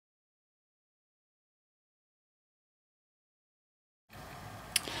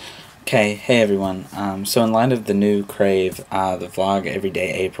Okay, hey everyone. So in light of the new crave, the vlog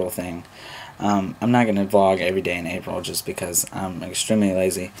everyday April thing, I'm not going to vlog every day in April just because I'm extremely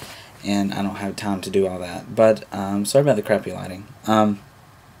lazy and I don't have time to do all that. But sorry about the crappy lighting. I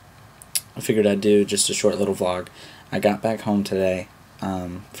figured I'd do just a short little vlog. I got back home today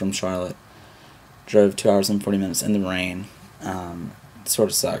from Charlotte. Drove 2 hours and 40 minutes in the rain. Sort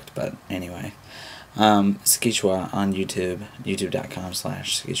of sucked, but anyway. Skichwa on YouTube,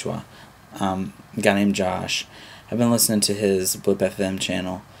 youtube.com/Skichwa. A guy named Josh. I've been listening to his Blip FM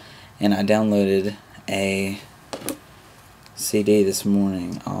channel, and I downloaded a CD this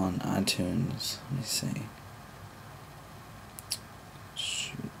morning on iTunes. Let me see.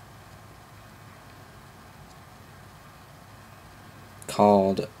 Shoot.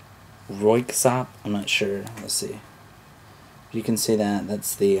 Called Roiksop. I'm not sure. Let's see. You can see that.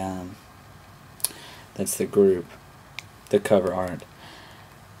 That's the group, the cover art.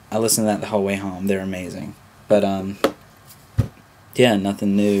 I listened to that the whole way home. They're amazing. But yeah,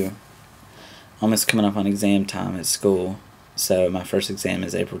 nothing new. Almost coming up on exam time at school. So my first exam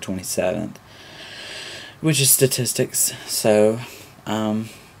is April 27th, which is statistics. So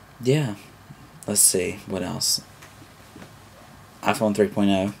yeah, let's see what else. iPhone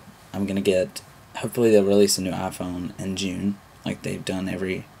 3.0. I'm gonna get. Hopefully they'll release a new iPhone in June, like they've done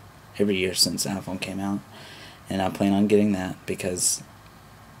every year since the iPhone came out, and I plan on getting that because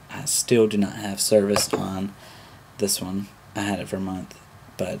I still do not have service on this one. I had it for a month,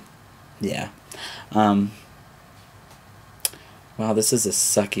 but yeah. Wow, this is a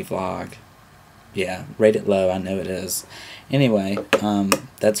sucky vlog. Yeah, rate it low, I know it is. Anyway,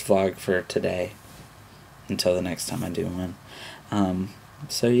 that's vlog for today until the next time I do one.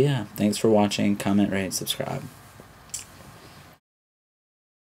 So yeah, thanks for watching. Comment, rate, subscribe.